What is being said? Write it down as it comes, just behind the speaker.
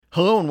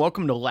Hello and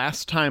welcome to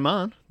Last Time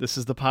On. This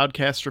is the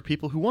podcast for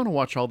people who want to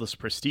watch all this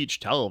prestige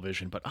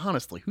television, but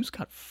honestly, who's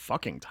got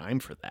fucking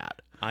time for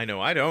that? I know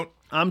I don't.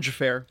 I'm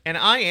Xhafer, And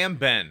I am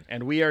Ben.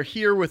 and we are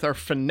here with our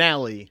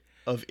finale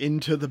of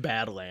Into the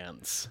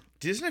Badlands.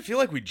 Doesn't it feel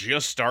like we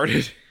just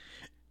started?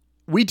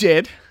 We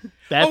did.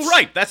 Oh,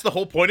 right. That's the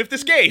whole point of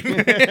this game.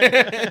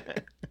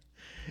 It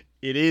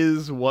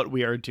is what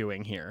we are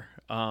doing here.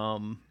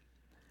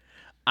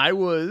 I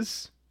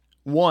was,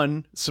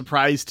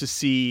 surprised to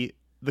see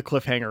the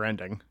cliffhanger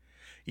ending.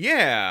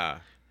 Yeah.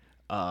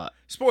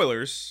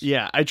 Spoilers.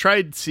 Yeah, I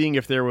tried seeing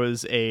if there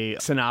was a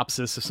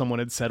synopsis if someone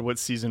had said what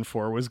season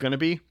 4 was going to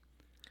be.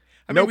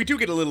 I mean, we do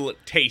get a little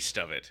taste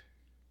of it.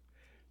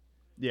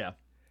 Yeah.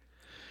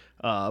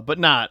 But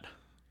not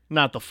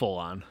the full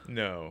on.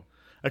 No.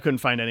 I couldn't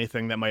find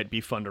anything that might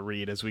be fun to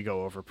read as we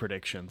go over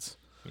predictions.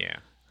 Yeah.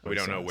 We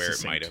don't know where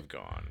it might have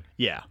gone.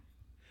 Yeah.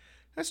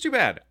 That's too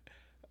bad.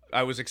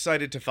 I was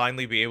excited to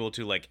finally be able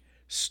to,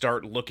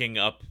 start looking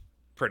up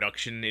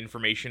production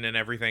information and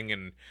everything,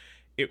 and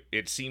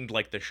it seemed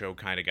like the show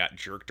kind of got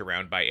jerked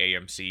around by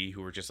AMC,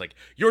 who were just like,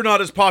 you're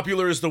not as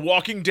popular as The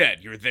Walking Dead,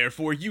 you're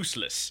therefore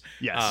useless.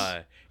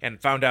 Yes.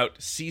 And found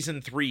out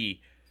season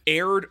 3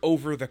 aired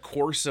over the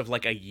course of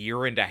a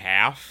year and a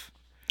half.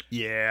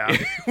 Yeah.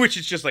 Which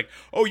is just like,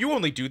 oh, you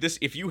only do this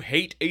if you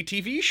hate a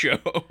TV show.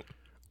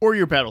 Or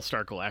your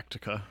Battlestar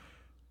Galactica.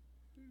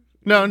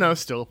 No,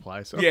 still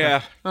applies. Okay.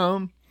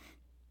 Yeah.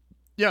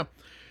 Yeah.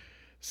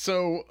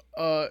 So,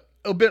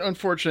 a bit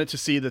unfortunate to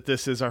see that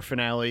this is our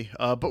finale,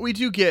 but we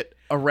do get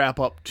a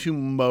wrap-up to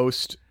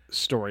most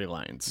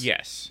storylines.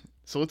 Yes.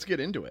 So let's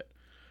get into it.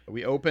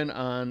 We open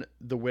on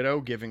the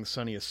Widow giving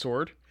Sonny a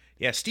sword.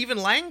 Yeah, Stephen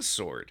Lang's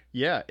sword.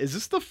 Yeah, is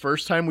this the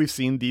first time we've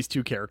seen these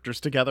two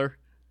characters together?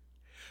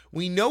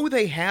 We know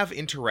they have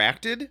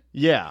interacted.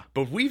 Yeah.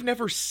 But we've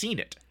never seen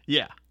it.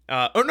 Yeah.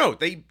 No,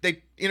 they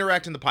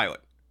interact in the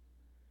pilot.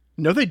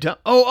 No, they don't.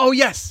 Oh,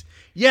 yes.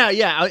 Yeah.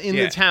 In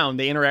the town,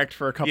 they interact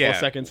for a couple of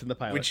seconds in the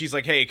pilot. When she's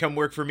like, "Hey, come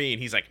work for me,"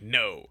 and he's like,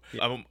 "No,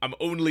 I'm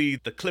only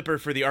the clipper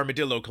for the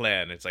Armadillo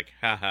clan." It's like,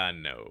 haha,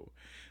 no.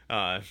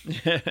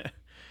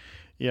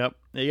 Yep,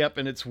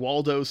 and it's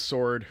Waldo's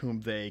sword,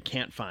 whom they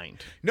can't find.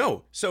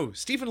 No, so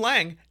Stephen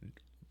Lang,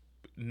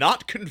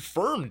 not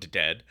confirmed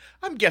dead.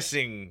 I'm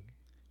guessing.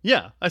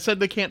 Yeah, I said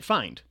they can't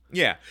find.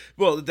 Yeah,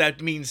 well, that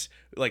means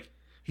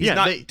he's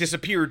not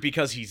disappeared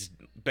because he's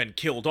been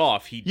killed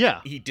off. He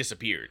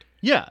disappeared.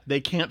 Yeah, they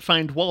can't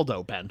find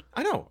Waldo, Ben.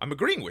 I know. I'm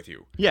agreeing with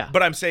you. Yeah.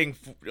 But I'm saying,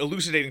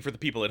 elucidating for the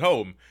people at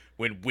home,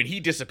 when he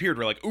disappeared,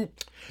 we're like,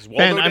 oop, is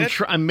Waldo Ben, dead?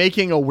 I'm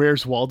making a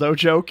Where's Waldo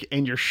joke,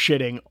 and you're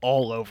shitting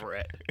all over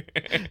it.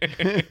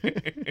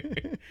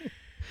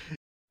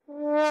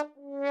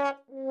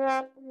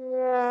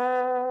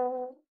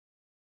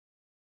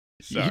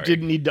 Sorry. You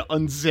didn't need to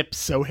unzip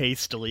so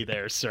hastily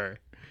there, sir.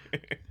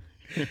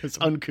 It's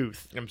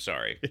uncouth. I'm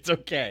sorry. It's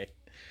okay.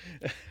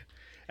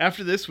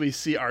 After this, we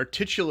see our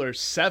titular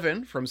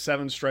 7 from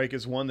Seven Strike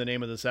is One, the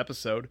name of this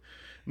episode.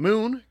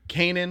 Moon,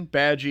 Kanan,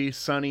 Bajie,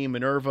 Sunny,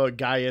 Minerva,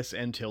 Gaius,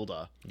 and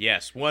Tilda.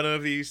 Yes, one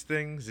of these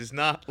things is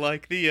not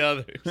like the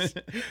others.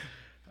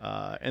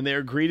 And they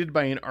are greeted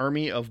by an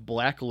army of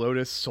Black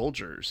Lotus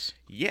soldiers.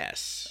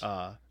 Yes.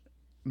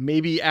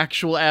 Maybe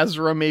actual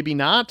Azra, maybe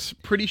not.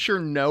 Pretty sure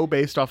no,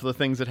 based off of the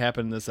things that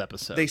happened in this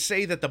episode. They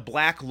say that the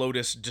Black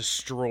Lotus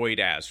destroyed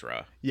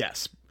Azra.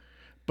 Yes.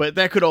 But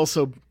that could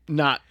also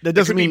not... That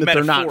doesn't mean that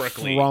they're not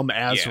from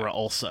Azra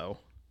also.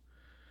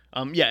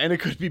 And it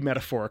could be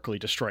metaphorically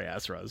destroy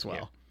Azra as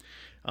well.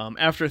 Yeah.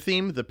 After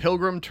theme, the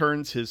Pilgrim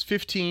turns his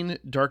 15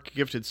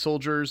 dark-gifted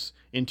soldiers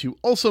into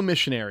also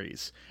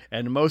missionaries,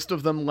 and most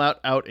of them let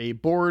out a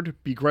bored,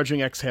 begrudging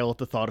exhale at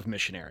the thought of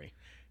missionary.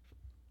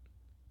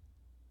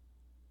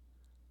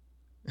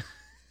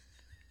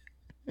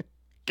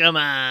 Come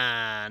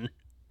on!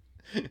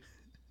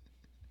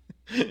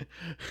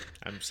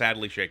 I'm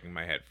sadly shaking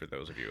my head for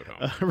those of you at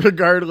home.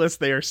 Regardless,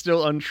 they are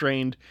still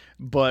untrained,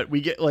 but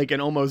we get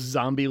an almost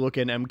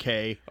zombie-looking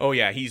MK. Oh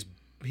yeah, he's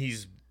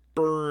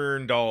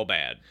burned all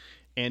bad.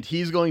 And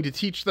he's going to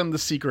teach them the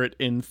secret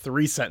in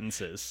 3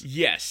 sentences.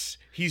 Yes.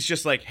 He's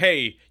just like,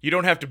 hey, you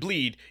don't have to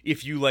bleed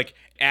if you,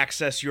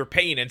 access your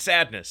pain and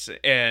sadness.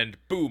 And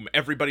boom,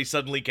 everybody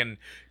suddenly can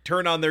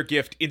turn on their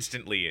gift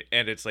instantly.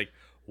 And it's like,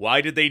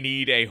 why did they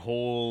need a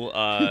whole...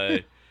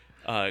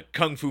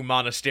 Kung Fu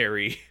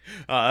monastery.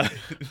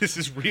 This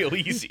is real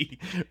easy.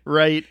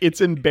 Right. It's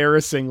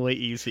embarrassingly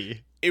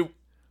easy.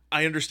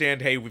 I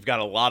understand, hey, we've got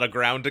a lot of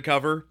ground to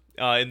cover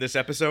in this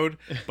episode,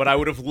 but I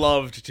would have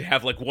loved to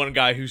have one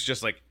guy who's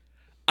just like,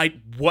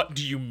 what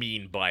do you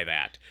mean by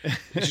that?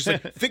 It's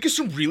just think of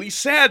some really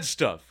sad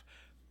stuff.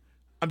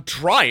 I'm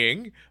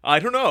trying. I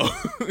don't know.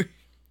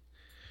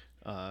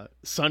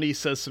 Sonny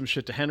says some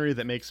shit to Henry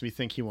that makes me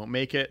think he won't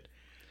make it.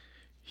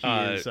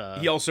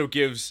 He also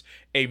gives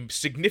a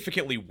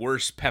significantly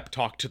worse pep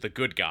talk to the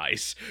good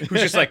guys,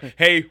 who's just like,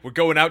 hey, we're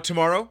going out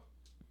tomorrow.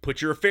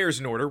 Put your affairs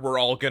in order. We're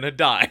all gonna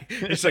die.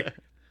 It's like,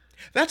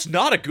 that's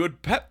not a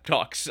good pep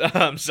talk,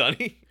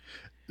 Sonny.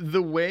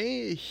 The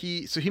way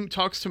he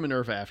talks to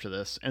Minerva after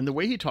this, and the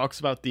way he talks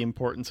about the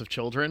importance of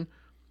children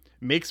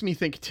makes me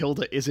think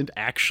Tilda isn't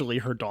actually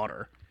her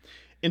daughter.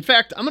 In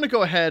fact, I'm going to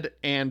go ahead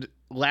and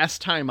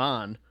last time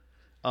on,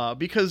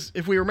 because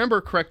if we remember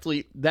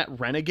correctly, that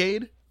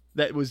renegade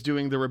that was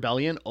doing the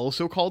rebellion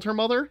also called her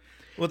mother.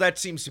 Well, that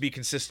seems to be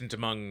consistent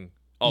among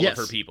all of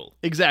her people.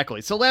 Exactly.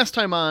 So last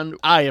time on,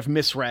 I have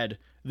misread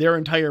their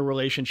entire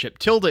relationship.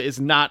 Tilda is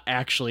not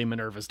actually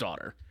Minerva's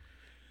daughter.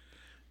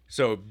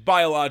 So,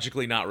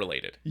 biologically not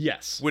related.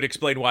 Yes. Would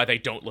explain why they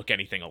don't look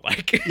anything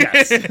alike.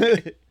 Yes.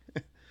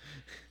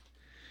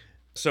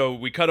 So,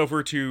 we cut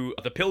over to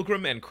the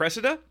Pilgrim and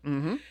Cressida.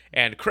 Mm-hmm.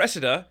 And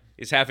Cressida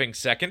is having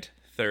second,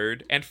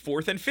 third, and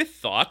fourth and fifth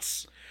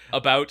thoughts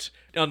about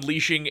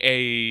unleashing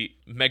a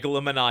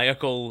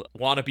megalomaniacal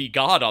wannabe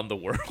god on the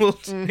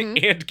world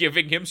and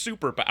giving him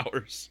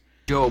superpowers.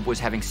 Job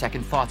was having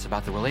second thoughts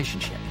about the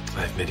relationship.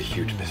 I've made a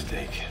huge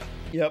mistake.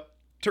 Yep.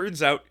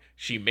 Turns out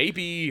she may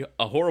be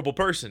a horrible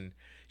person.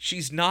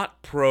 She's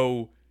not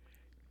pro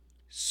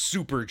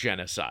super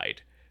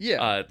genocide.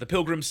 Yeah. The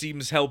Pilgrim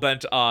seems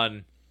hell-bent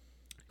on,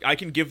 I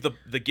can give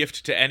the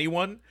gift to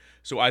anyone,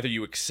 so either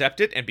you accept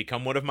it and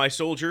become one of my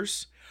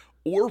soldiers,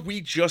 or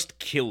we just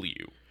kill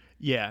you.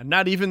 Yeah,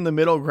 not even the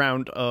middle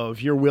ground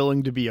of you're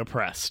willing to be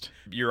oppressed.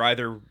 You're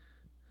either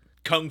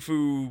kung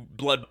fu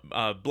blood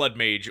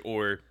mage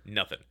or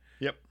nothing.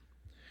 Yep.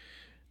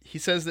 He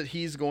says that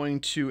he's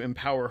going to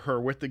empower her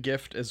with the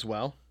gift as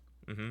well.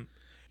 Mm-hmm.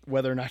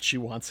 Whether or not she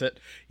wants it.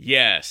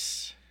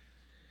 Yes.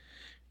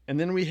 And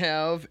then we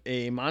have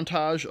a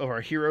montage of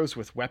our heroes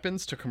with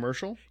weapons to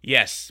commercial.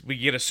 Yes, we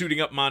get a suiting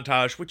up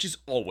montage, which is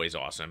always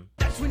awesome.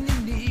 That's when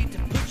you need to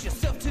put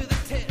yourself to the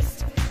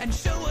test and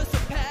show us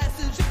a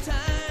passage of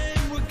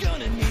time. We're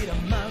gonna need a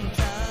montage.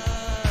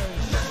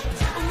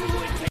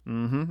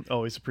 Mm-hmm.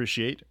 Always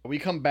appreciate. We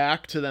come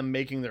back to them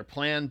making their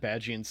plan.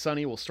 Bajie and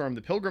Sunny will storm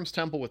the Pilgrim's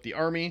Temple with the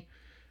army.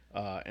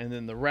 And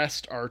then the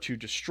rest are to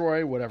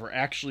destroy whatever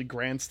actually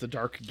grants the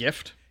dark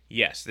gift.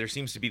 Yes, there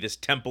seems to be this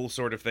temple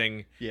sort of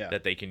thing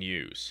that they can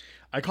use.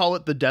 I call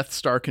it the Death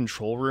Star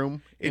control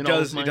room. It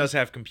does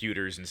have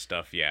computers and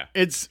stuff, yeah.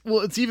 It's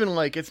even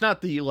like, it's not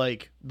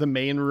the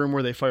main room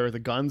where they fire the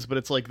guns, but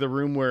it's like the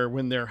room where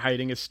when they're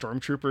hiding as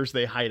stormtroopers,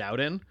 they hide out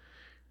in.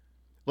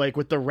 Like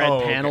with the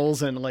red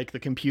panels and like the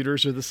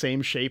computers are the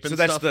same shape and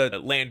stuff. So that's the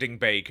landing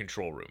bay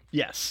control room.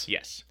 Yes.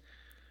 Yes.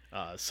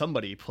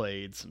 Somebody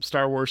played some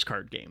Star Wars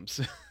card games.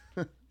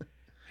 I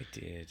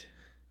did.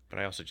 But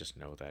I also just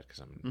know that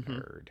because I'm a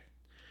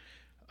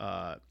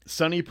nerd.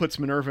 Sunny puts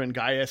Minerva and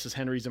Gaius as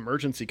Henry's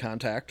emergency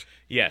contact.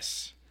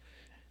 Yes.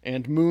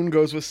 And Moon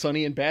goes with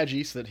Sunny and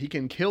Bajie so that he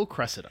can kill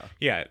Cressida.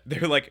 Yeah,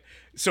 they're like,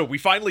 so we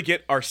finally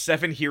get our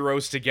 7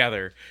 heroes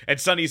together, and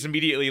Sunny's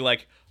immediately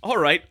like, all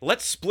right,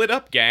 let's split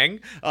up, gang.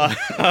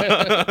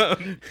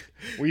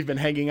 We've been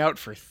hanging out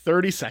for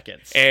 30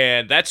 seconds.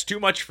 And that's too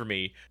much for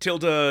me.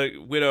 Tilda,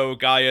 Widow,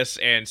 Gaius,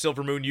 and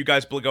Silver Moon, you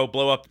guys go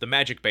blow up the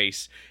magic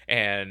base.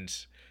 And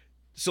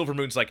Silver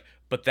Moon's like,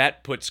 but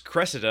that puts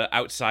Cressida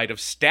outside of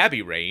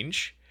stabby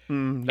range.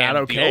 Not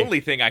okay. The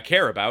only thing I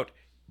care about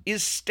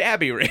is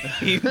stabby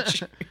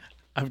range.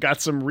 I've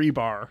got some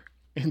rebar.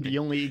 And the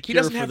only he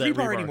doesn't have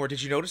rebar anymore.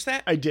 Did you notice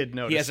that? I did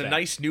notice that. He has a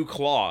nice new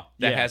claw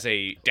that has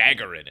a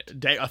dagger in it.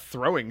 A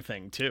throwing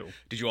thing, too.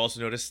 Did you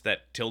also notice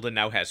that Tilda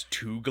now has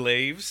 2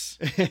 glaives?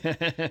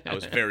 I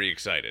was very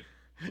excited.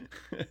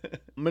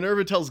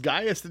 Minerva tells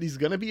Gaius that he's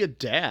going to be a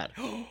dad.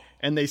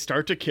 And they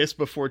start to kiss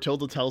before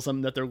Tilda tells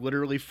them that they're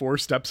literally 4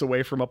 steps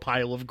away from a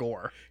pile of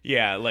gore.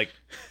 Yeah, like,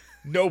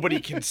 nobody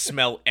can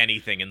smell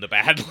anything in the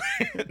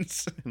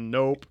Badlands.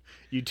 Nope.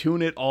 You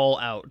tune it all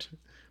out.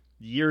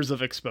 Years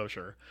of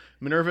exposure.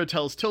 Minerva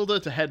tells Tilda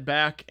to head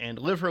back and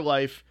live her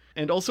life,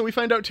 and also we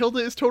find out Tilda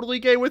is totally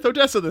gay with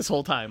Odessa this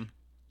whole time.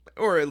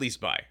 Or at least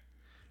bi.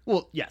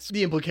 Well, yes,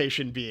 the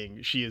implication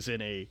being she is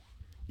in a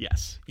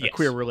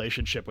queer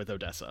relationship with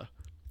Odessa.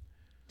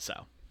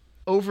 So,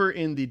 over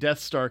in the Death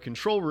Star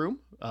control room,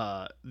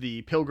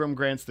 the Pilgrim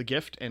grants the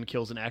gift and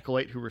kills an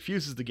acolyte who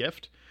refuses the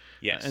gift.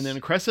 Yes. And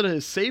then Cressida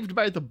is saved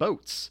by the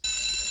boats,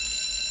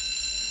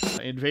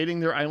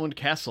 invading their island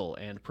castle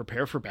and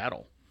prepare for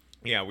battle.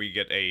 Yeah, we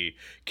get a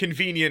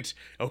convenient,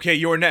 okay,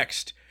 you're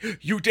next.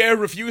 You dare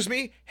refuse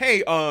me?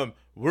 Hey,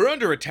 we're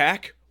under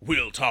attack.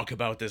 We'll talk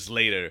about this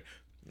later.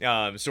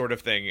 Sort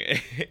of thing.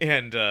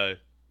 And,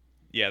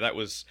 yeah, that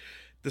was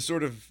the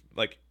sort of,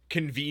 like,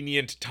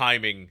 convenient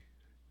timing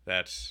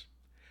that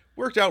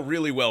worked out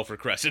really well for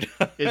Cressida.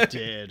 It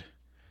did.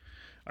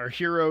 Our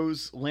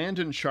heroes land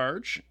in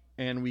charge,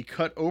 and we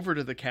cut over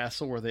to the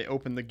castle where they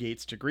open the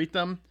gates to greet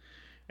them.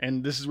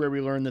 And this is where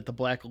we learn that the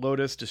Black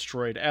Lotus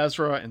destroyed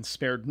Azra and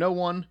spared no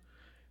one.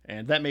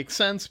 And that makes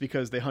sense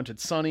because they hunted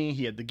Sunny.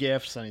 He had the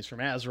gift. Sunny's from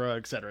Azra,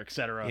 etc.,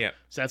 etc. Yeah.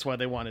 So that's why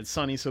they wanted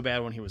Sunny so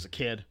bad when he was a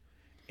kid.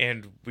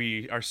 And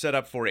we are set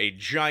up for a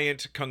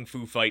giant kung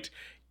fu fight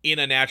in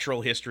a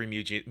natural history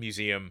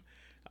museum.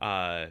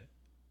 I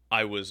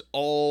was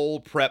all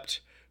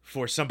prepped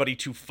for somebody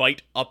to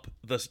fight up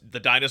the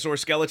dinosaur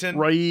skeleton.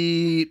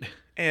 Right.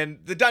 And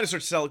the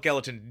dinosaur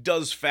skeleton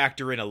does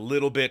factor in a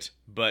little bit,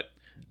 but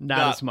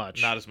not as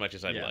much. Not as much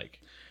as I'd like.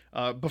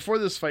 Before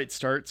this fight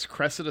starts,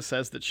 Cressida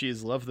says that she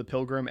has loved the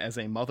Pilgrim as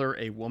a mother,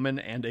 a woman,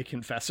 and a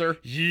confessor.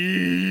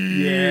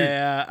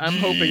 Yeah, I'm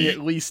hoping at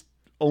least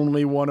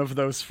only one of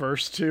those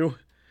first two.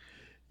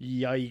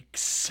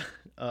 Yikes.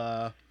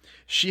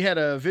 She had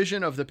a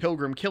vision of the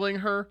Pilgrim killing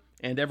her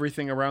and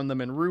everything around them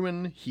in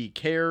ruin. He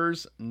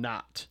cares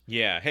not.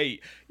 Yeah, hey,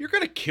 you're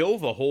gonna kill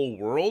the whole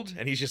world?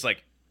 And he's just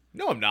like,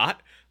 no, I'm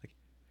not.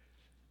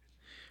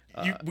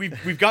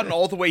 We've gotten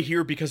all the way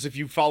here because of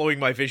you following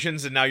my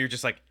visions, and now you're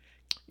just like,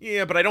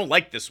 yeah, but I don't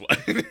like this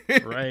one.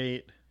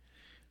 Right.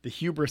 The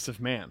hubris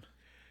of man.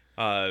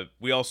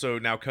 We also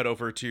now cut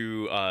over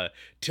to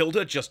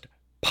Tilda just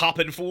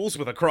popping fools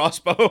with a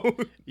crossbow.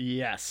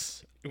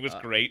 Yes. It was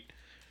great.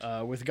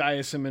 With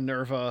Gaius and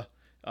Minerva,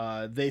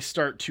 they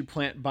start to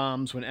plant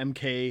bombs when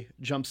MK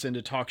jumps in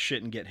to talk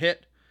shit and get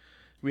hit.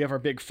 We have our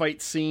big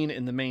fight scene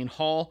in the main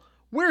hall.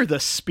 Where are the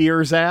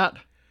spears at?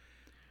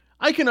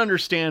 I can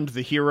understand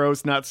the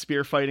heroes not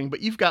spear fighting, but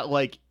you've got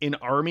like an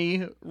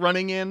army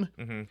running in.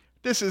 Mm-hmm.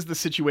 This is the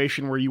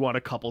situation where you want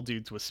a couple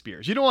dudes with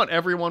spears. You don't want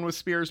everyone with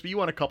spears, but you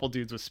want a couple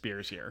dudes with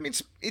spears here. I mean,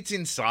 it's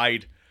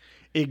inside.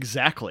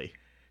 Exactly.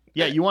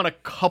 Yeah, you want a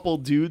couple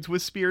dudes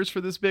with spears for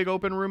this big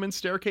open room and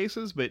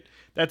staircases, but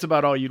that's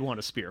about all you'd want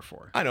a spear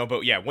for. I know,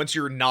 but yeah, once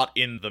you're not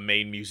in the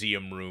main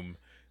museum room,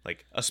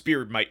 like a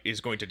spear is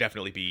going to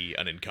definitely be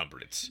an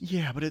encumbrance.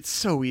 Yeah, but it's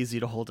so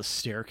easy to hold a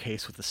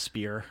staircase with a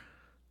spear.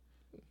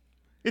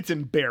 It's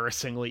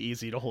embarrassingly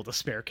easy to hold a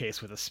staircase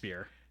with a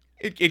spear.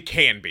 It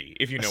can be,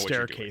 if you know what you're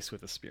doing. A staircase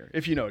with a spear,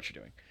 if you know what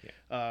you're doing.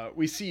 Yeah.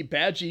 We see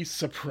Bajie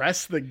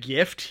suppress the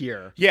gift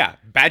here. Yeah,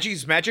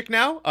 Bajie's magic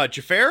now.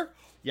 Xhafer?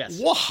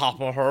 Yes. What happened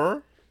to her?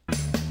 What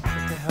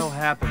the hell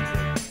happened?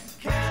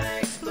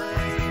 Can't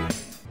explain.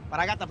 But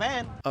I got the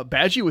van.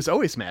 Bajie was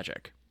always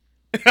magic.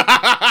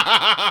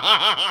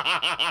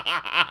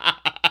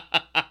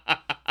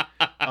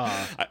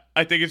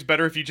 I think it's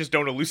better if you just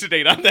don't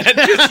elucidate on that.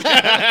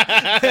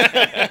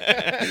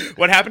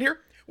 What happened here?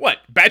 What?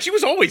 Bajie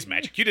was always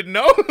magic. You didn't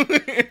know?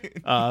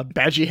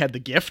 Bajie had the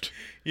gift.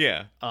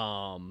 Yeah.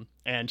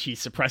 And he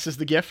suppresses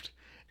the gift.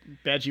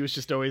 Bajie was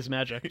just always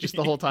magic, just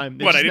the whole time.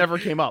 It What, just never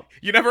came up.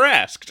 You never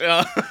asked.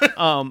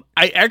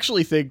 I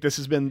actually think this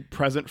has been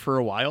present for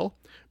a while,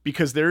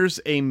 because there's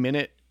a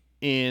minute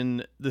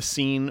in the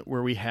scene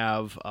where we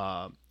have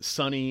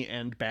Sunny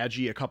and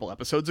Bajie a couple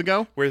episodes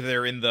ago, where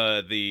they're in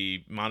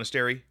the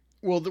monastery.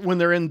 Well, when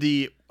they're in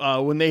the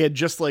when they had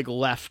just like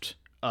left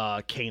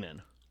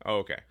Canaan. Oh,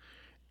 okay.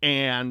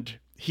 And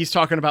he's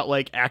talking about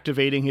like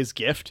activating his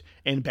gift,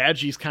 and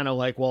Bajie's kind of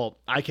like, well,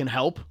 I can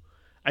help.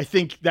 I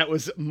think that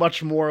was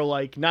much more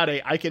like not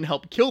a I can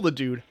help kill the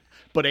dude,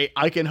 but a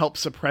I can help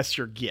suppress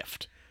your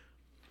gift.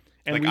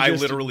 And like, I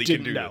literally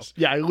can do this.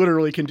 Yeah, I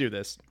literally can do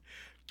this.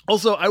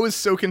 Also, I was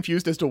so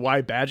confused as to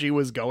why Bajie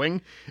was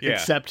going,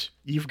 except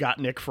you've got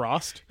Nick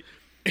Frost.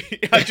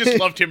 I just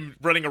loved him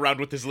running around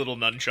with his little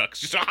nunchucks.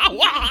 Just,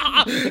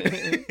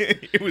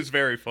 it was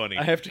very funny.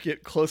 I have to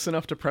get close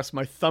enough to press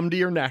my thumb to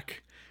your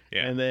neck,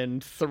 and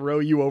then throw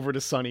you over to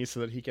Sunny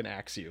so that he can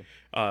axe you.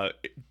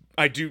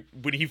 I do.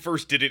 When he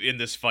first did it in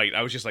this fight,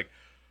 I was just like,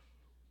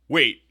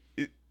 wait,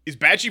 is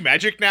Bajie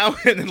magic now?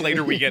 And then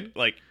later we get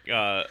like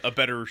a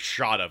better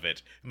shot of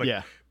it. I'm like,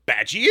 yeah,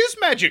 Bajie is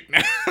magic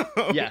now.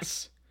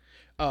 Yes.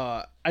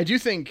 I do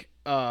think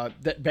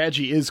that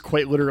Bajie is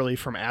quite literally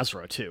from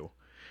Azra too.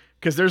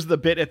 Because there's the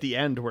bit at the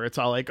end where it's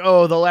all like,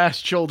 oh, the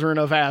last children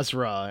of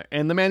Azra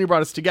and the man who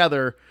brought us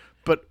together,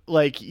 but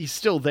like he's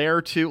still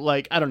there too.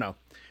 Like, I don't know.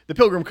 The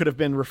Pilgrim could have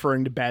been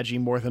referring to Bajie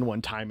more than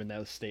one time in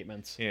those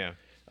statements. Yeah.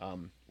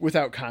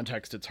 Without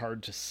context, it's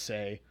hard to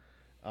say.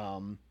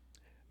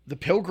 The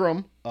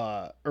Pilgrim,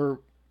 or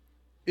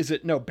is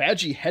it, no,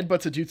 Bajie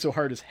headbutts a dude so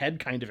hard his head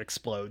kind of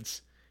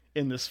explodes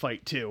in this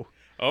fight too.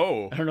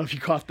 Oh. I don't know if you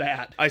caught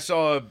that. I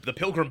saw the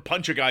Pilgrim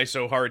punch a guy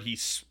so hard he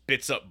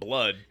spits up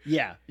blood.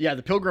 Yeah,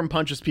 the Pilgrim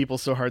punches people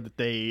so hard that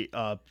they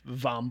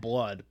vom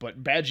blood,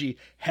 but Bajie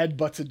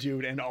headbutts a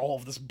dude and all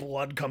of this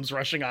blood comes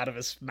rushing out of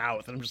his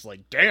mouth, and I'm just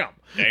like,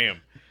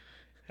 damn.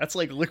 That's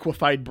like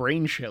liquefied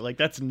brain shit. Like,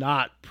 that's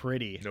not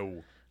pretty.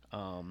 No.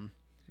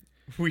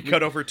 We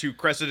cut over to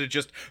Cressida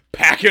just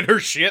packing her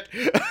shit.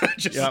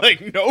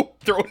 Like, nope,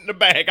 throw it in the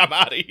bag. I'm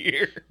out of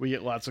here. We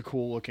get lots of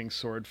cool looking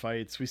sword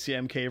fights. We see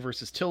MK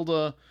versus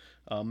Tilda.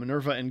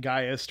 Minerva and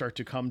Gaius start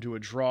to come to a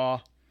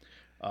draw.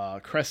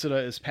 Cressida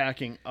is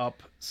packing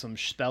up some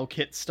spell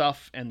kit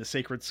stuff and the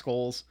sacred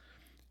skulls.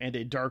 And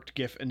a Dark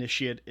Gif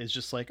initiate is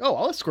just like, oh,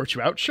 I'll escort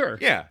you out. Sure.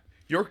 Yeah,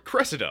 you're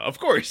Cressida, of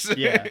course.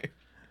 Yeah.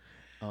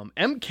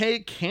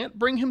 MK can't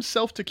bring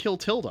himself to kill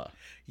Tilda.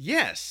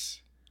 Yes.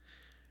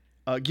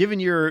 Given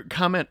your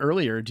comment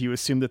earlier, do you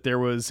assume that there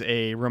was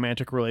a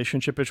romantic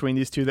relationship between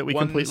these two that we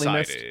completely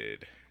missed?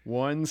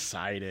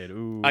 One-sided.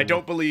 Ooh. I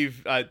don't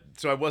believe...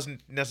 so I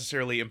wasn't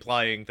necessarily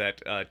implying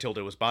that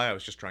Tilda was bi. I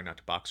was just trying not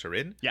to box her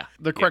in. Yeah,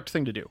 the correct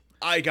thing to do.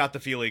 I got the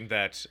feeling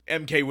that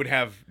MK would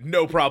have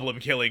no problem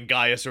killing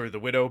Gaius or the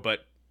Widow,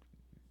 but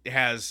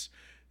has,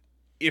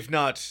 if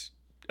not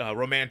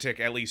romantic,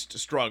 at least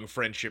strong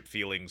friendship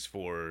feelings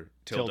for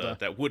Tilda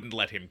that wouldn't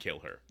let him kill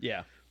her.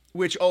 Yeah.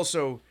 Which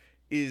also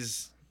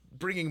is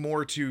bringing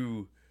more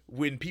to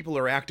when people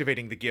are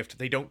activating the gift,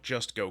 they don't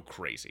just go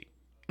crazy.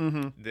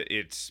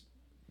 It's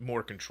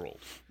more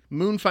controlled.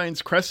 Moon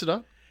finds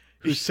Cressida,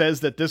 who says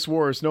that this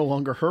war is no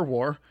longer her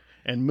war,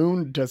 and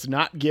Moon does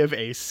not give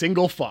a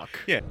single fuck.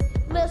 Yeah.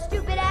 Little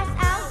stupid ass,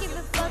 I don't give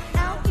a fuck,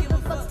 I don't give a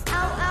fuck,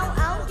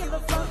 I don't give a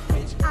fuck,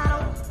 bitch, I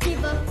don't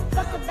give a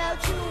fuck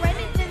about you or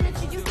anything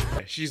that you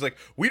do. She's like,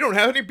 we don't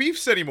have any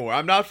beefs anymore.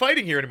 I'm not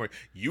fighting here anymore.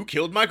 You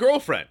killed my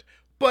girlfriend.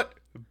 But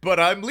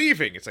I'm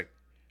leaving. It's like,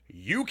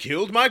 you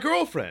killed my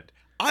girlfriend.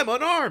 I'm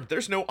unarmed.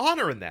 There's no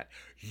honor in that.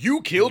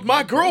 You killed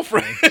my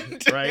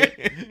girlfriend.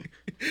 Right?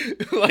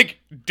 Like,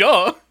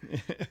 duh.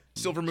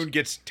 Silver Moon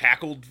gets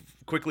tackled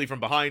quickly from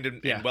behind,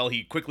 and while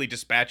he quickly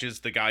dispatches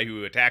the guy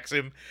who attacks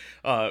him,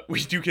 we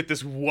do get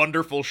this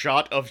wonderful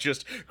shot of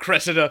just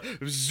Cressida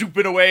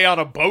zooping away on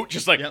a boat,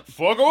 just like,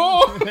 fuck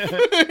off!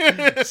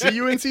 See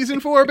you in season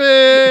 4,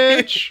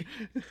 bitch!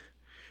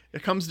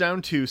 It comes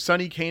down to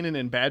Sunny, Kanan,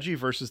 and Bajie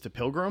versus the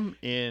Pilgrim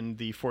in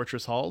the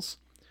Fortress Halls.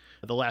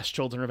 The last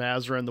children of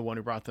Azra and the one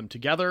who brought them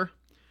together.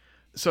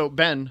 So,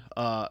 Ben,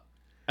 I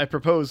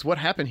propose, what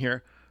happened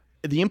here?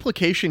 The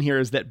implication here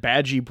is that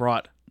Bajie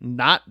brought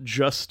not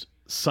just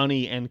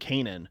Sunny and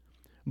Kanan,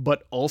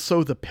 but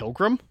also the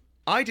Pilgrim.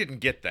 I didn't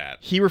get that.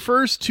 He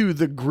refers to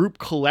the group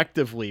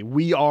collectively.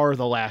 We are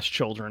the last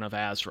children of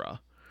Azra.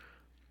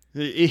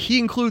 He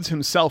includes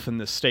himself in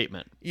this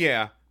statement.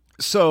 Yeah.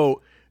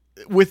 So,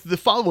 with the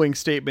following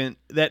statement,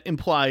 that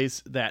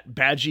implies that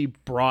Bajie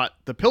brought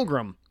the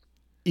Pilgrim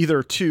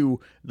either to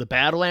the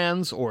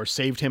Badlands or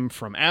saved him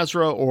from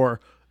Azra or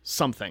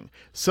something.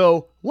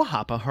 So, what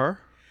happened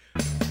her?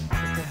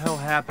 What the hell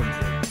happened?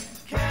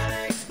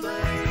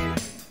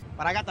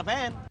 But I got the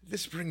van.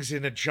 This brings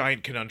in a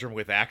giant conundrum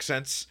with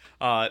accents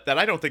that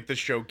I don't think this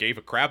show gave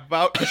a crap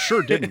about.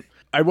 Sure didn't.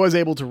 I was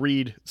able to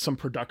read some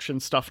production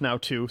stuff now,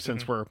 too,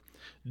 since we're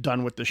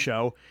done with the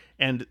show.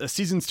 And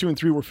seasons 2 and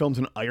 3 were filmed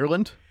in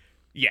Ireland.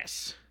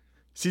 Yes.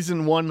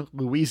 Season 1,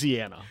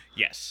 Louisiana.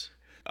 Yes.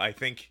 I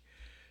think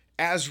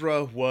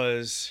Azra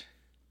was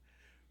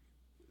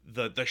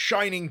the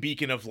shining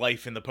beacon of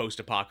life in the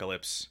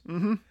post-apocalypse.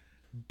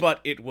 But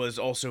it was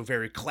also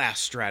very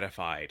class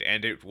stratified,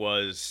 and it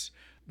was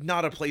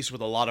not a place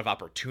with a lot of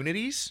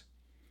opportunities.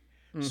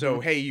 So,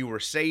 hey, you were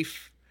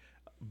safe,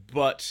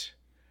 but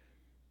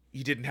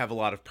you didn't have a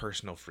lot of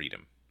personal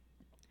freedom.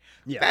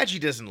 Yeah. Bajie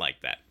doesn't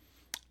like that.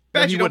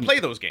 Bajie don't play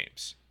those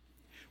games.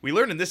 We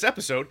learn in this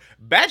episode,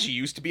 Bajie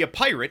used to be a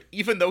pirate,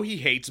 even though he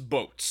hates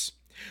boats.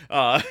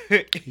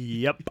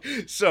 Yep.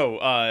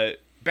 So,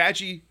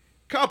 Bajie,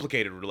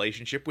 complicated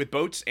relationship with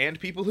boats and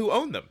people who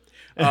own them.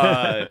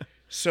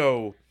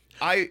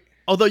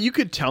 Although you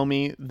could tell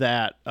me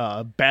that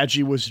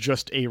Bajie was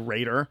just a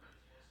raider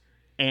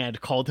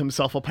and called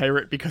himself a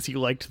pirate because he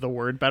liked the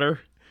word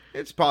better.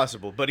 It's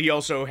possible, but he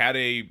also had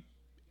a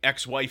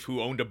ex-wife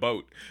who owned a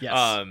boat.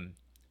 Yes.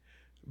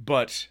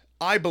 But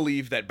I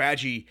believe that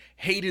Bajie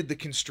hated the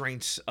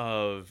constraints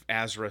of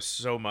Azra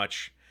so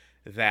much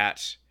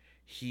that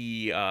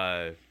he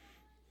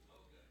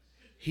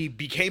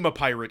became a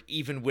pirate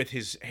even with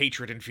his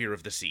hatred and fear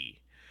of the sea.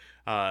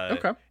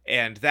 Okay.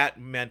 And that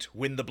meant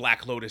when the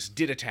Black Lotus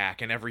did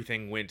attack and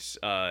everything went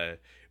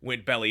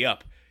belly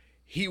up,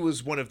 he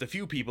was one of the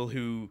few people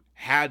who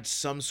had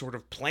some sort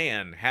of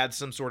plan, had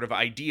some sort of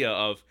idea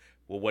of,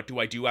 well, what do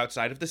I do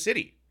outside of the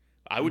city?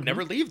 I would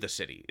never leave the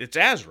city. It's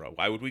Azra.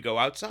 Why would we go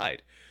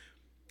outside?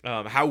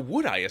 How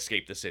would I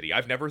escape the city?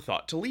 I've never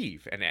thought to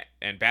leave.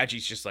 And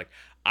Bajie's just like,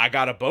 I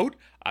got a boat.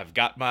 I've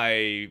got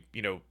my,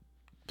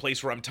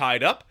 place where I'm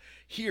tied up.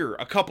 Here,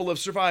 a couple of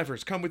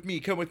survivors. Come with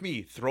me.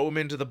 Throw them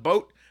into the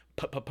boat.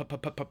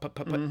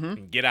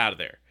 And get out of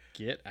there.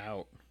 Get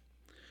out.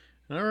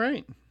 All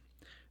right.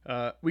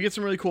 We get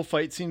some really cool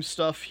fight scene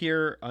stuff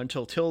here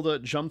until Tilda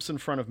jumps in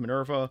front of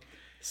Minerva,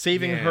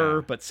 saving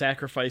her but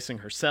sacrificing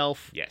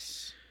herself.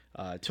 Yes.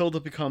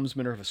 Tilda becomes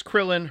Minerva's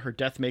Krillin, her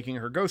death making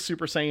her go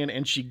Super Saiyan,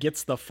 and she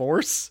gets the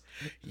Force.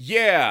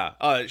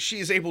 Yeah.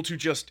 She is able to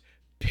just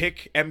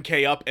pick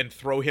MK up and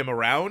throw him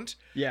around.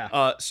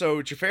 Yeah.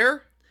 So,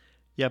 Xhafer?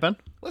 Yeah, Ben?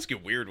 Let's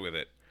get weird with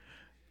it.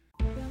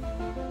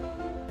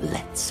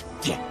 Let's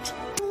get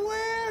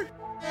weird.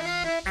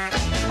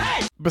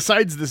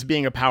 Besides this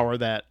being a power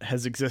that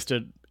has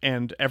existed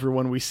and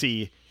everyone we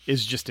see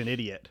is just an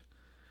idiot.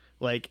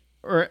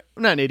 Or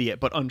not an idiot,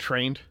 but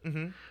untrained.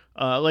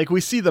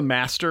 We see the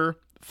Master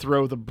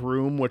throw the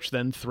broom, which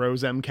then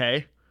throws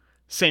MK.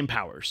 Same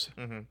powers.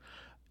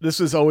 This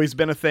has always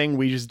been a thing.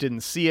 We just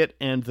didn't see it.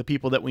 And the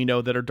people that we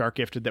know that are dark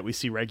gifted that we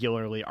see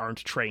regularly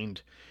aren't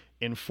trained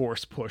in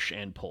force, push,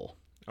 and pull.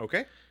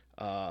 Okay.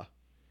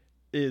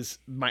 Is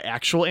my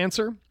actual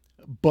answer.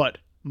 But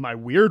my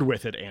weird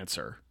with it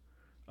answer,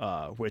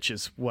 which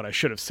is what I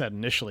should have said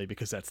initially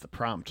because that's the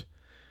prompt,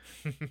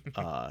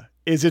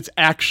 is it's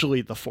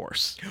actually the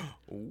Force.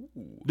 Ooh.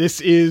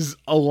 This is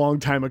a long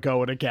time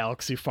ago in a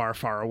galaxy far,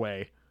 far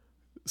away.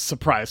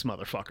 Surprise,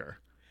 motherfucker.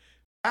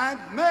 And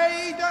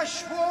may the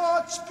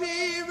Schwartz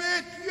be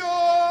with you.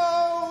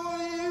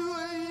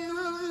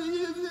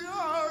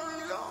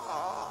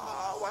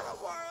 What a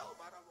world.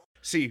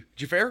 See,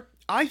 Xhafer,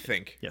 I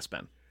think Yes,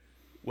 Ben.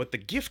 what the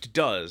gift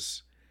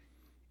does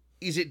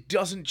is it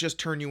doesn't just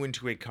turn you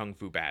into a kung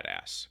fu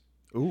badass.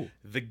 Ooh.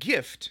 The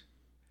gift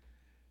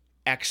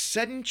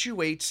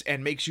accentuates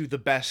and makes you the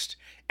best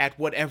at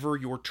whatever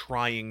you're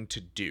trying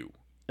to do.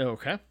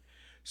 Okay.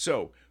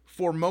 So,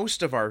 for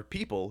most of our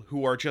people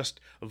who are just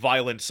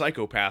violent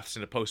psychopaths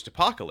in a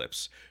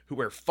post-apocalypse, who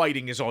where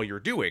fighting is all you're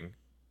doing,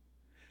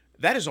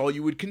 that is all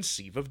you would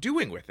conceive of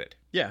doing with it.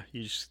 Yeah,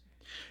 you just...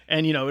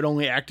 And, you know, it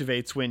only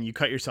activates when you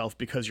cut yourself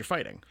because you're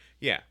fighting.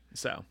 Yeah.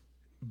 So...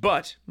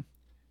 But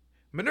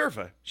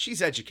Minerva,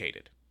 she's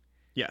educated.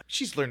 Yeah.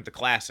 She's learned the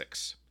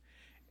classics.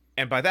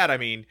 And by that I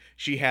mean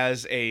she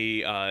has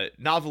a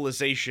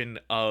novelization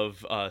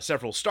of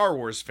several Star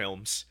Wars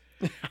films.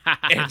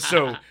 And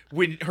so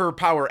when her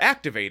power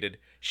activated,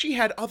 she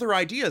had other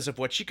ideas of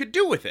what she could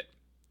do with it.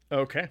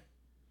 Okay.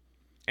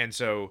 And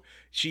so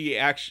she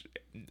actually,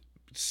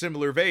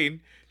 similar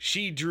vein,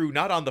 she drew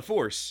not on the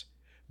Force,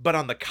 but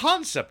on the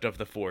concept of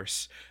the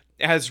Force,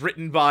 as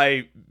written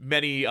by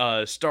many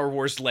Star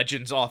Wars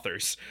Legends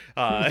authors.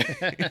 All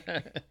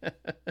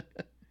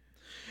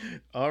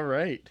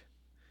right.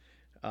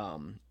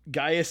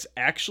 Gaius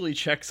actually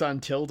checks on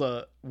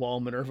Tilda while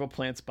Minerva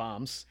plants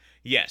bombs.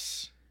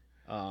 Yes.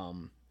 So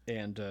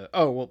Minerva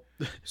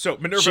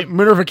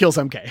Minerva kills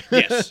MK.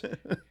 Yes.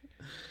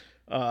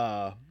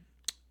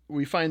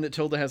 We find that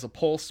Tilda has a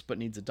pulse but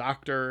needs a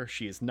doctor.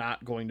 She is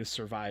not going to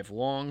survive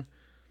long.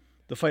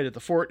 The fight at the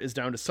fort is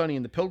down to Sonny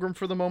and the Pilgrim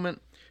for the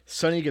moment.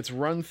 Sonny gets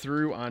run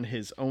through on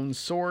his own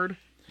sword.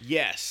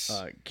 Yes.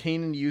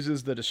 Kanan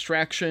uses the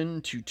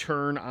distraction to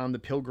turn on the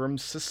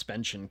Pilgrim's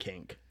suspension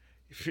kink.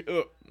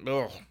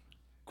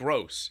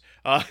 Gross.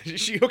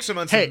 She hooks him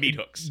on some meat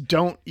hooks.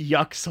 Don't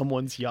yuck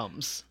someone's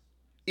yums.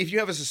 If you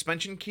have a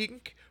suspension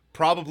kink,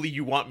 probably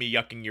you want me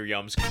yucking your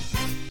yums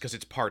because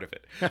it's part of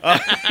it.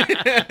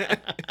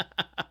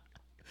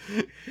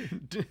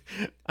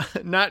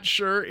 Not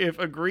sure if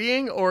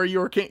agreeing or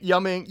your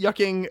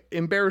yucking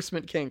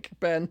embarrassment kink,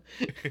 Ben.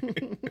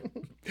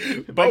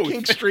 My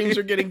kink streams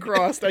are getting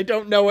crossed. I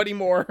don't know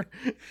anymore.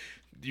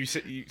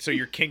 So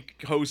your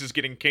kink hose is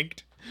getting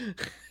kinked?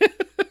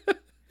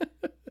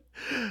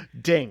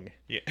 Ding.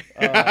 Yeah.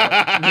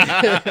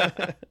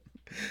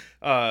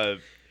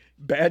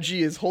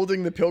 Bajie is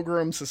holding the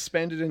Pilgrim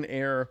suspended in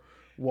air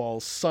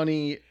while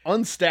Sonny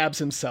unstabs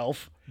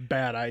himself.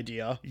 Bad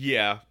idea.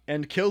 Yeah.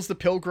 And kills the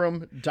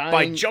Pilgrim, dying...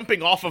 By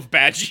jumping off of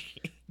Bajie.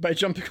 By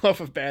jumping off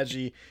of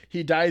Bajie.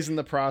 He dies in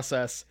the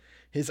process.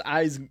 His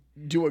eyes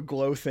do a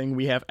glow thing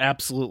we have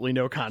absolutely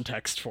no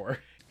context for.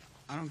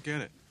 I don't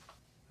get it.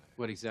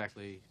 What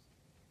exactly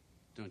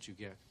don't you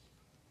get?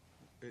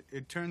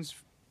 It turns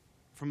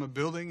from a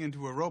building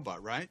into a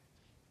robot, right?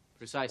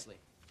 Precisely.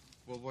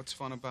 Well, what's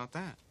fun about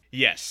that?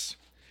 Yes.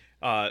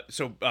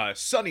 So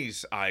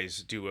Sonny's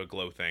eyes do a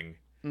glow thing.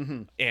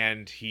 Mm-hmm.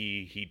 And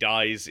he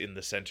dies in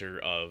the center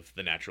of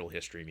the Natural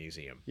History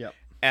Museum. Yep.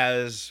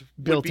 As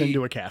built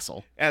into a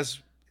castle. As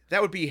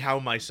that would be how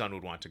my son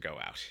would want to go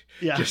out.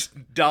 Yeah. Just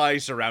die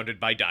surrounded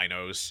by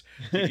dinos.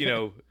 You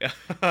know,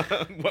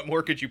 what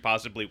more could you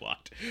possibly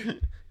want?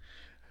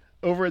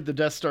 Over at the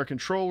Death Star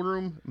control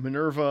room,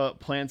 Minerva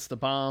plants the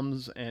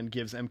bombs and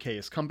gives MK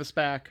his compass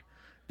back.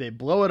 They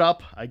blow it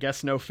up. I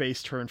guess no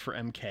face turn for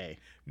MK.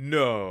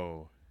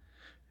 No.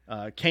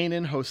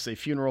 Kanan hosts a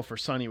funeral for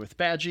Sonny with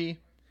Bajie.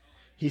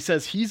 He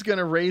says he's going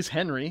to raise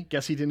Henry.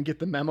 Guess he didn't get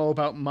the memo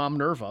about Mom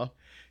Nerva.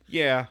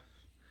 Yeah.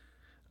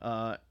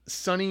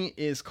 Sonny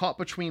is caught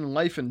between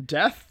life and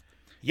death.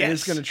 Yes. And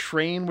is going to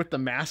train with the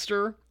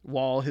Master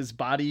while his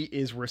body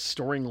is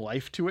restoring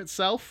life to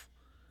itself.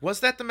 Was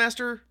that the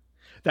Master?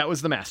 That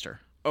was the Master.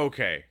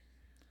 Okay.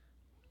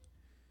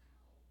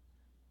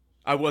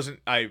 I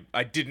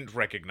didn't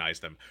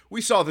recognize them.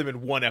 We saw them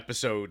in one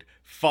episode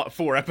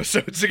 4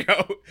 episodes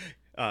ago.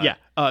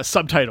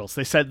 Subtitles.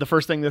 They said the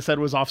first thing they said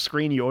was off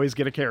screen. You always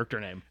get a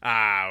character name.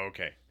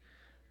 Okay.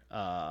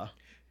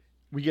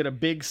 We get a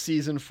big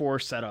season 4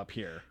 setup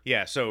here.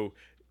 Yeah. So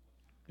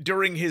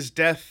during his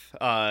death,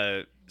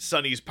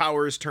 Sonny's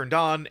powers turned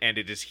on, and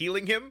it is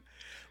healing him.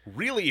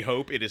 Really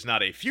hope it is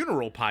not a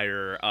funeral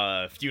pyre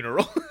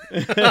funeral.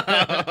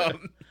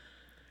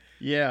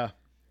 Yeah.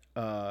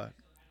 I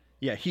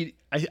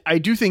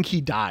do think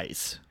he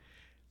dies.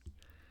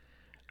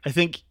 I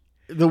think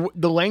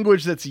the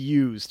language that's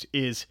used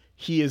is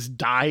he has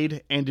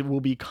died and it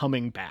will be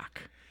coming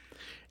back.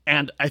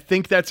 And I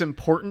think that's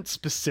important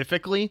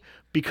specifically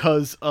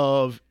because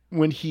of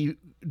when he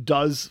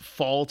does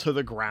fall to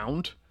the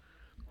ground,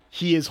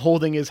 he is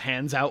holding his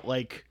hands out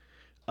like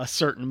a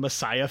certain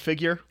Messiah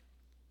figure.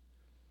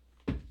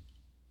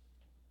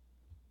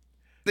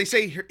 They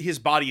say his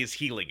body is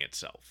healing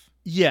itself.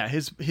 Yeah,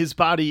 his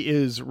body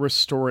is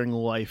restoring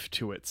life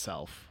to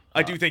itself.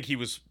 I do think he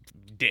was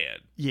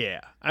dead.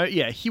 Yeah.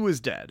 He was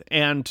dead.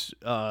 And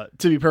to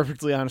be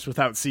perfectly honest,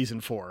 without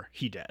season 4,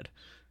 he dead.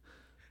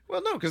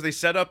 Well, no, because they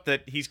set up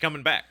that he's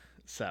coming back.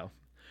 So,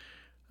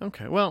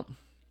 Okay, well,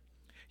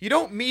 You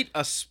don't meet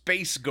a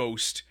space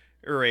ghost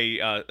or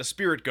a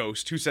spirit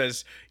ghost who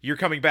says, you're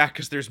coming back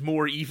because there's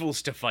more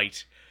evils to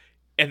fight.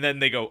 And then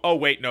they go, oh,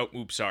 wait, no,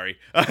 oops, sorry.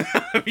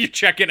 You're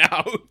checking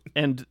out.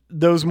 and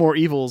those more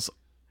evils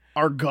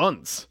are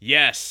guns.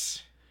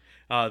 Yes.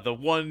 The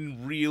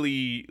one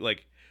really,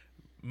 like,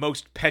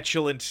 most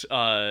petulant,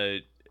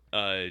 what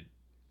is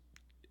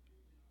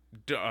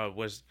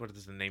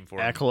the name for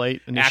him?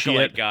 Acolyte,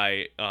 initiate.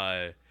 Acolyte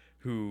guy,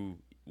 who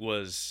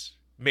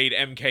made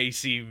MK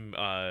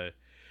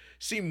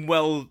seem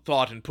well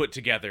thought and put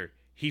together.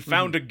 He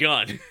found a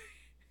gun.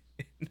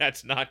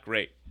 That's not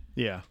great.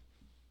 Yeah.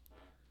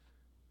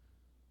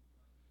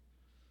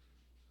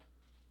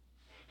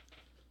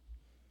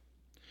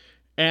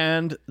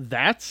 And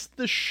that's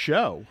the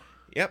show.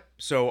 Yep.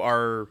 So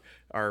our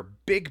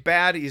big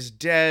bad is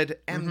dead.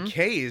 MK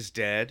is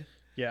dead.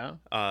 Yeah.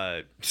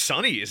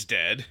 Sunny is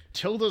dead.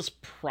 Tilda's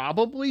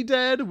probably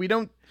dead.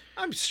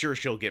 I'm sure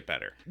she'll get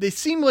better. They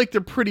seem like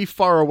they're pretty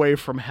far away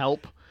from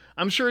help.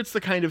 I'm sure it's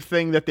the kind of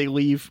thing that they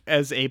leave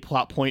as a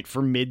plot point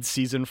for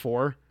mid-season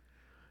 4.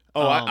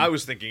 Oh, I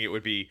was thinking it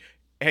would be,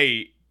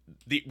 hey,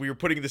 we were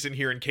putting this in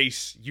here in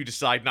case you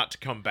decide not to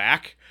come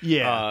back.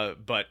 Yeah.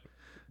 But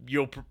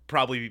you'll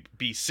probably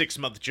be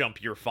 6-month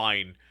jump. You're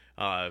fine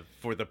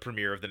for the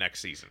premiere of the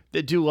next season.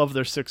 They do love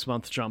their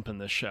 6-month jump in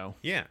this show.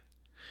 Yeah.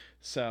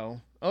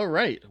 So, all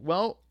right.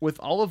 Well, with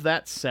all of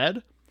that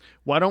said,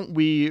 why don't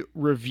we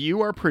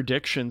review our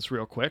predictions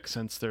real quick,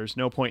 since there's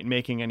no point in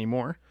making any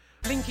more.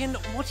 Lincoln,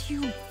 what are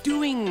you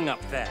doing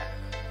up there?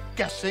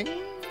 Guessing?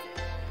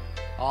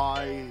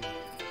 I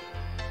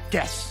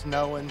guess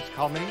no one's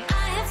coming. I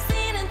have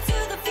seen into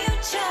the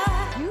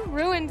future. You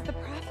ruined the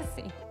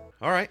prophecy.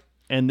 All right.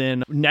 And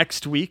then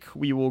next week,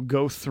 we will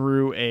go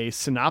through a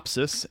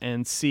synopsis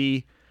and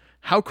see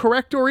how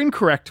correct or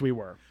incorrect we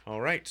were.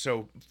 All right.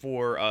 So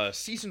for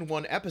season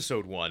 1,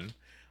 episode 1,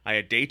 I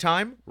had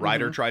daytime.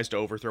 Ryder tries to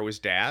overthrow his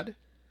dad.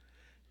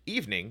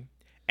 Evening.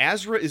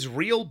 Azra is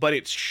real, but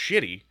it's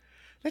shitty.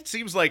 That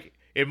seems like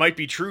it might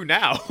be true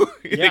now.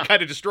 They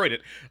kind of destroyed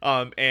it.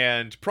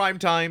 And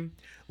primetime.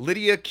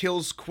 Lydia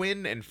kills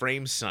Quinn and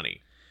frames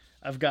Sunny.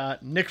 I've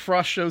got Nick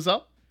Frost shows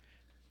up.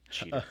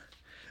 Cheater.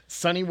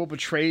 Sunny will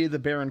betray the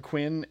Baron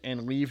Quinn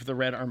and leave the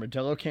Red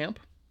Armadillo camp.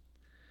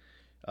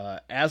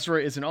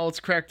 Azra isn't all it's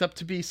cracked up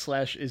to be /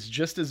 is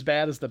just as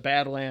bad as the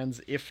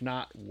Badlands, if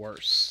not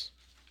worse.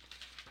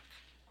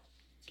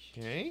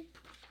 Okay.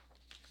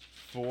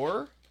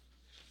 For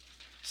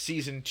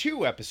season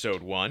 2,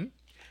 episode 1,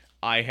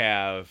 I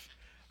have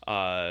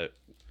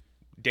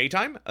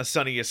daytime. A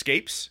Sunny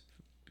escapes,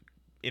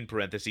 in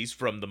parentheses,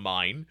 from the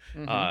mine.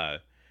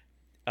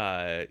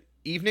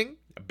 Evening.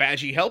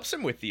 Bajie helps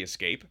him with the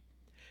escape.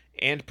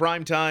 And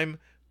primetime.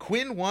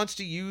 Quinn wants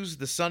to use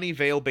the Sunny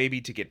Veil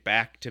baby to get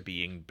back to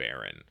being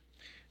Baron.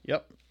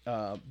 Yep.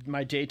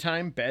 My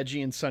daytime,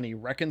 Bajie and Sunny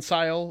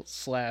reconcile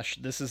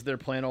 / this is their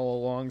plan all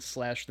along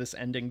 / this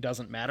ending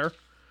doesn't matter,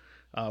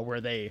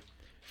 where they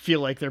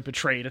feel like they're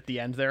betrayed at the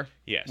end there.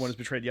 Yes. One has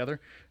betrayed the other.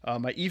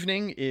 My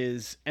evening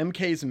is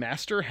MK's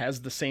master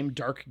has the same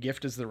dark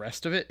gift as the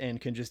rest of it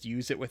and can just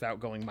use it without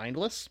going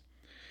mindless.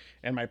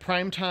 And my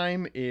prime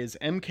time is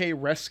MK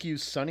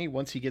rescues Sunny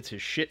once he gets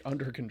his shit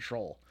under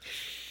control.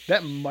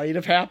 That might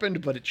have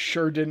happened, but it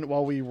sure didn't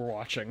while we were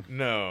watching.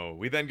 No.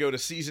 We then go to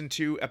season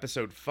 2,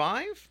 episode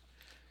 5,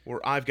 where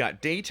I've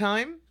got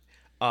daytime.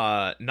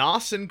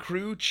 Nos and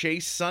crew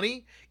chase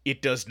Sunny.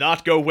 It does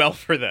not go well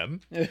for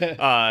them.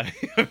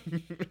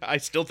 I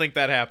still think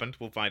that happened.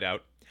 We'll find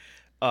out.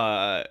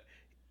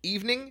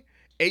 Evening.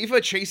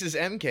 Ava chases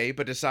MK,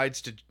 but decides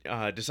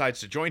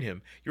to join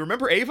him. You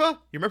remember Ava?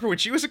 You remember when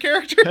she was a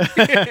character?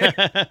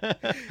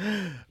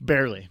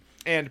 Barely.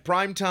 And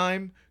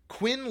primetime,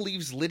 Quinn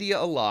leaves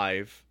Lydia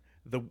alive.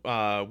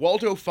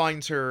 Waldo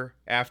finds her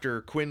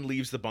after Quinn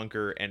leaves the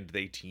bunker, and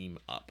they team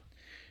up.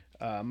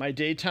 My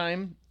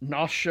daytime,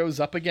 Nos shows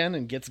up again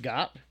and gets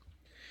got.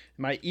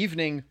 My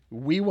evening,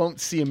 we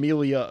won't see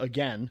Amelia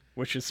again,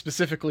 which is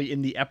specifically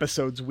in the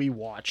episodes we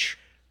watch.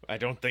 I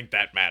don't think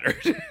that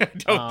mattered.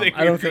 I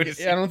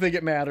don't think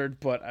it mattered,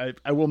 but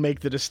I will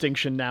make the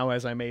distinction now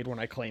as I made when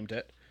I claimed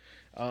it.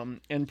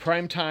 In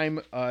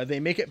primetime,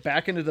 they make it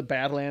back into the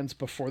Badlands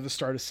before the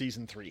start of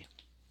season 3.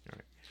 All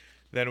right.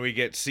 Then we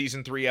get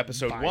season 3,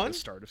 episode 1. The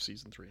start of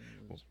season 3.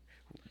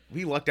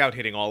 We lucked out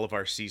hitting all of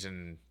our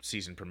season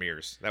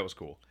premieres. That was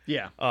cool.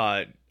 Yeah.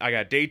 I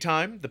got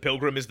daytime. The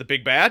Pilgrim is the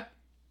big bad.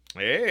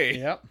 Hey.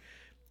 Yep.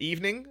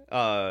 Evening.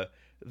 The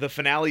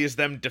finale is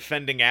them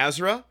defending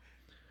Azra.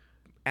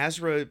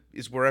 Azra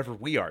is wherever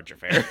we are,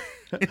 Xhafer.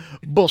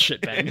 Bullshit,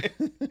 Ben.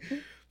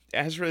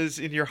 Azra is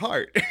in your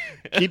heart.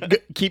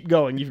 keep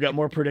going. You've got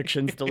more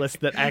predictions to list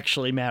that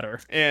actually matter.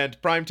 And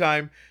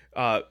primetime,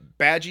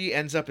 Bajie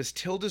ends up as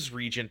Tilda's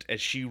regent as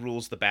she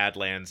rules the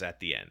Badlands at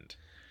the end.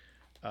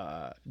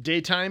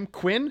 Daytime,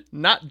 Quinn,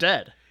 not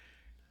dead.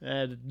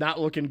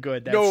 Not looking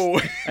good. No.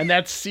 And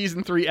that's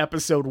season 3,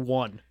 episode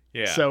 1.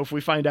 Yeah. So if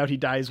we find out he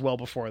dies well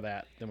before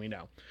that, then we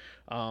know.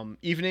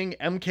 Evening,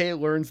 MK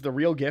learns the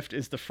real gift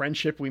is the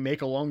friendship we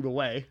make along the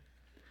way.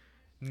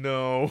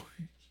 No.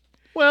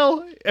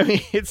 Well, I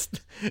mean, it's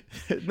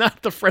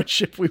not the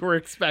friendship we were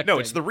expecting. No,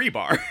 it's the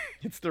rebar.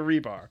 It's the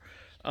rebar.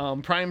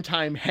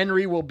 Primetime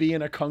Henry will be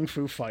in a kung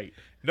fu fight.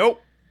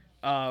 Nope.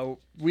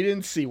 We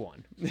didn't see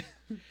one.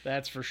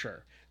 That's for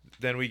sure.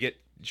 Then we get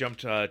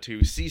jumped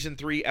to season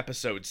 3,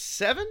 episode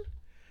 7,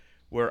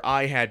 where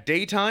I had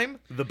daytime.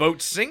 The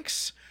boat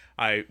sinks.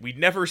 We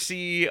never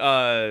see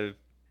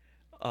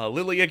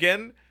Lily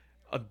again.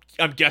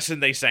 I'm guessing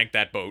they sank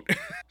that boat.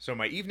 So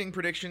my evening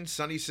prediction: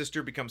 Sunny's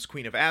sister becomes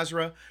Queen of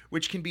Azra,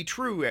 which can be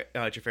true,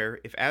 Xhafer,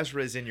 if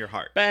Azra is in your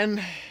heart.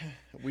 Ben,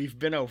 we've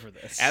been over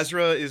this.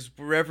 Azra is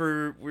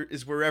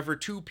wherever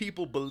two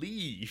people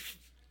believe.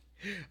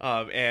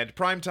 And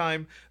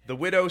primetime, the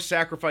widow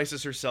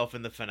sacrifices herself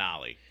in the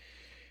finale.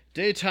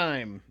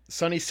 Daytime,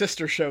 Sunny's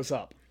sister shows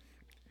up.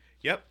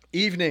 Yep.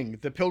 Evening,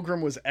 the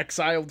pilgrim was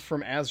exiled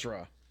from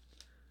Azra.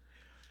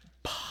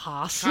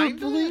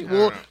 Possibly?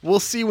 We'll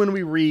see when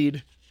we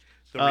read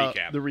the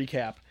recap. The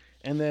recap.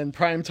 And then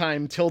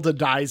primetime, Tilda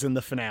dies in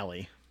the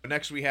finale.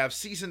 Next we have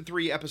season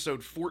 3,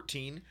 episode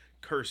 14,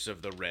 Curse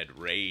of the Red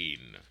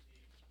Rain.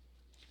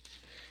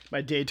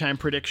 My daytime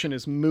prediction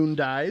is Moon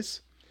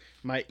dies.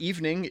 My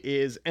evening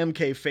is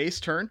MK face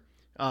turn,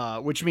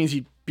 which means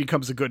he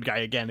becomes a good guy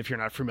again if you're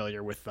not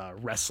familiar with pro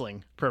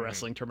wrestling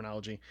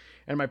terminology.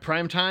 And my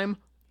primetime,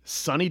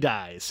 Sunny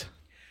dies.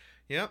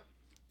 Yep.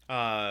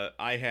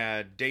 I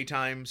had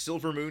daytime,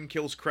 Silver Moon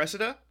kills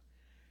Cressida.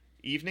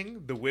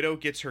 Evening, the widow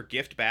gets her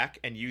gift back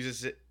and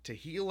uses it to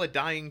heal a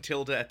dying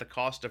Tilda at the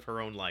cost of her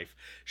own life.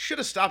 Should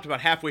have stopped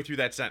about halfway through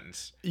that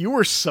sentence. You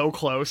were so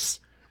close.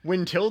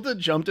 When Tilda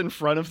jumped in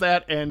front of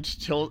that and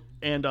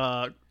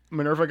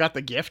Minerva got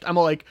the gift, I'm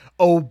like,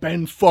 oh,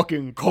 Ben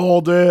fucking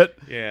called it.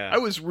 Yeah. I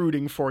was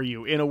rooting for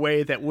you in a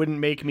way that wouldn't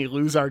make me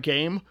lose our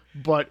game,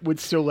 but would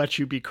still let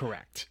you be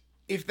correct.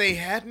 If they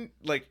hadn't,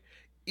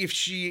 if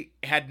she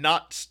had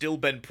not still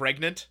been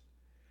pregnant,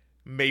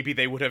 maybe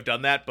they would have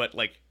done that, but,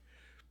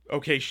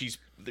 okay,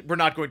 we're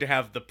not going to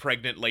have the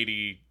pregnant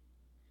lady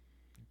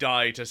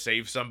die to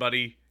save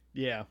somebody.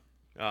 Yeah.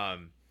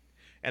 And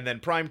then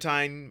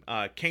primetime,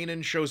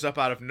 Kanan shows up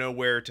out of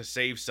nowhere to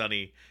save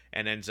Sunny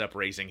and ends up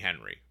raising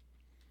Henry.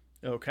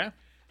 Okay.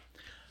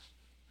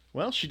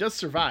 Well, she does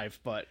survive,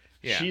 but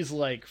yeah. She's,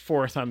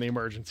 4th on the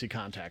emergency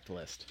contact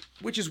list.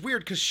 Which is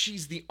weird, because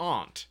she's the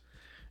aunt.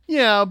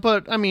 Yeah,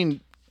 but, I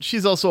mean,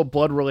 she's also a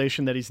blood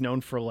relation that he's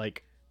known for,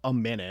 a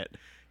minute.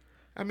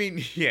 I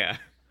mean, yeah.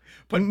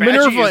 But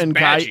Minerva and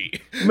Bajie.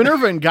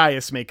 Minerva and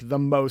Gaius make the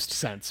most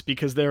sense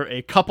because they're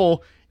a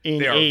couple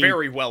they are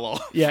very well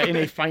off. Yeah, in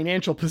a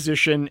financial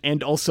position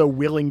and also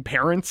willing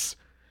parents.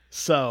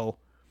 So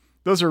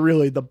those are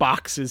really the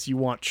boxes you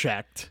want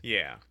checked.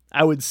 Yeah.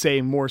 I would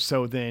say more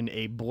so than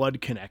a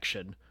blood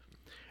connection.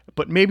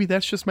 But maybe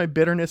that's just my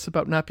bitterness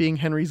about not being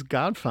Henry's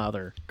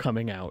godfather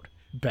coming out,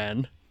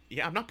 Ben.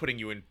 Yeah, I'm not putting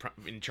you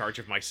in charge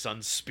of my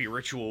son's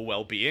spiritual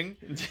well-being.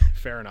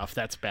 Fair enough.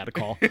 That's a bad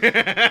call.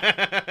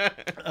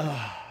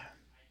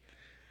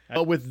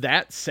 With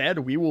that said,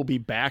 we will be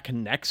back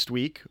next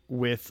week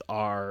with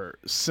our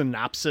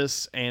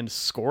synopsis and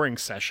scoring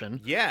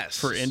session. Yes.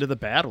 For Into the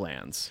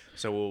Badlands.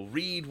 So we'll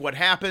read what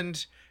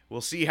happened,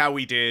 we'll see how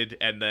we did,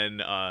 and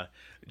then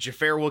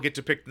Xhafer will get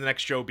to pick the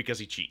next show because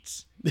he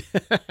cheats.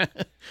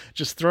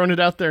 Just throwing it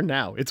out there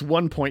now. It's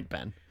 1 point,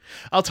 Ben.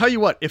 I'll tell you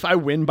what, if I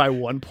win by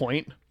 1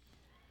 point,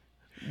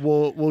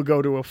 we'll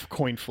go to a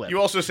coin flip. You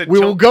also said we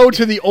will go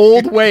to the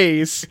old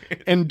ways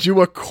and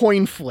do a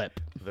coin flip.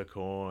 The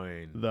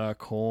coin. The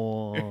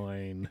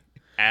coin.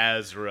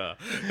 Azra.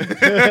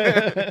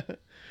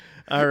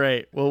 All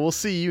right. Well, we'll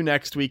see you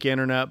next week,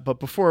 Internet.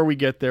 But before we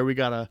get there, we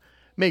got to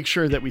make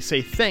sure that we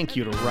say thank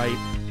you to Wright.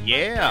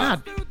 Yeah.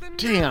 God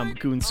damn,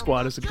 Goon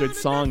Squad is a good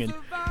song, and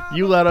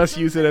you let us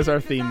use it as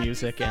our theme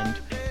music, and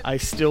I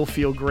still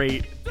feel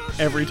great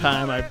every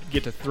time I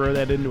get to throw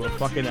that into a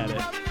fucking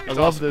edit. I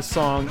love this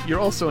song. You're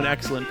also an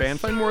excellent band.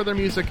 Find more of their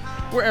music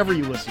wherever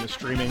you listen to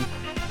streaming.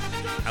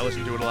 I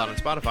listen to it a lot on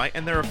Spotify,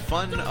 and they're a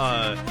fun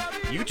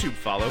YouTube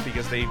follow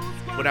because they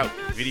put out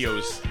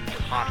videos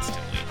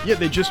constantly. Yeah,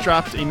 they just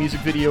dropped a music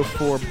video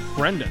for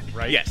Brendan,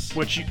 right? Yes.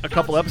 Which a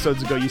couple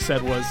episodes ago you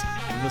said was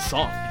the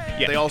song.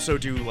 Yeah, they also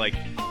do,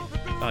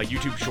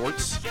 YouTube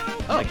shorts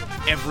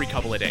every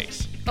couple of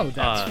days. Oh,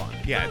 that's fun.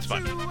 Yeah, it's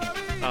fun.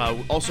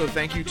 Also,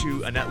 thank you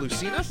to Annette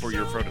Lucina for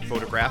your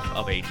photograph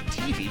of a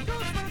TV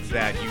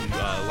that you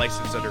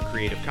licensed under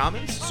Creative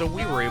Commons, so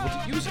we were able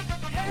to use it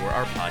for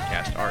our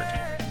podcast art.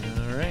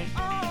 All right.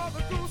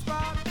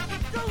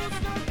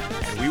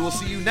 And we will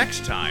see you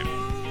next time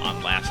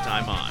on Last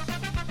Time On.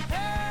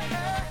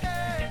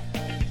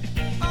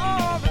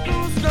 All the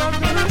cool stuff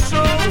that I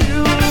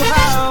show you.